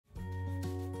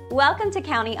Welcome to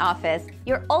County Office,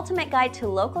 your ultimate guide to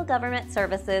local government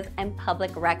services and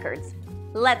public records.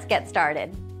 Let's get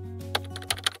started.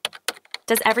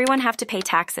 Does everyone have to pay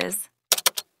taxes?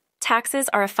 Taxes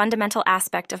are a fundamental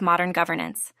aspect of modern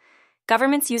governance.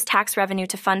 Governments use tax revenue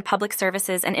to fund public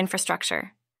services and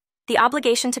infrastructure. The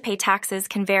obligation to pay taxes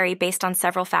can vary based on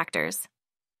several factors.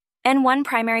 And one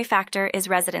primary factor is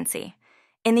residency.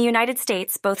 In the United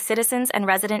States, both citizens and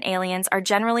resident aliens are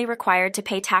generally required to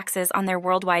pay taxes on their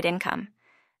worldwide income.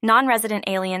 Non-resident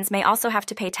aliens may also have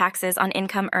to pay taxes on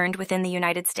income earned within the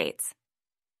United States.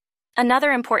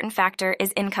 Another important factor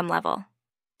is income level.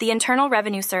 The Internal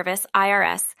Revenue Service,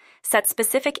 IRS, sets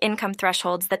specific income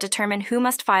thresholds that determine who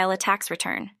must file a tax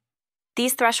return.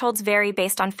 These thresholds vary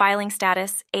based on filing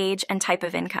status, age, and type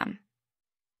of income.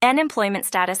 And employment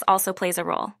status also plays a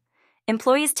role.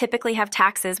 Employees typically have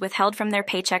taxes withheld from their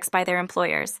paychecks by their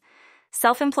employers.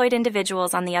 Self-employed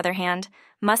individuals, on the other hand,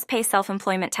 must pay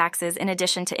self-employment taxes in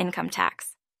addition to income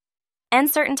tax. And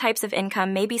certain types of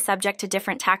income may be subject to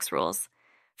different tax rules.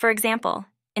 For example,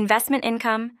 investment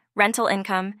income, rental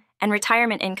income, and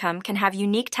retirement income can have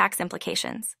unique tax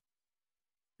implications.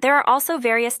 There are also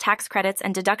various tax credits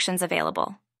and deductions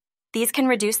available. These can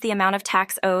reduce the amount of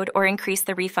tax owed or increase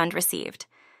the refund received.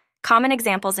 Common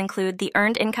examples include the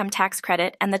Earned Income Tax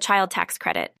Credit and the Child Tax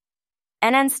Credit.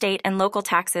 State and local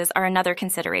taxes are another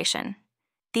consideration.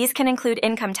 These can include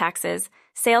income taxes,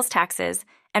 sales taxes,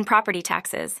 and property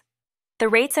taxes. The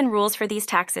rates and rules for these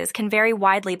taxes can vary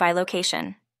widely by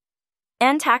location.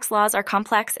 And tax laws are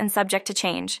complex and subject to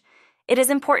change. It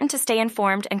is important to stay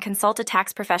informed and consult a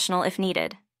tax professional if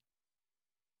needed.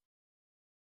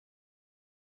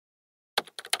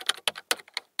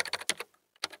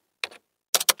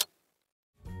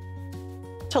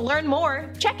 To learn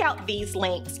more, check out these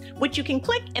links, which you can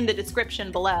click in the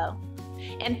description below.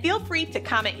 And feel free to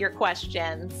comment your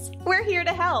questions. We're here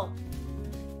to help.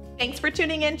 Thanks for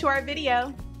tuning in to our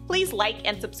video. Please like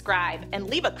and subscribe and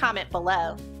leave a comment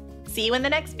below. See you in the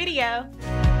next video.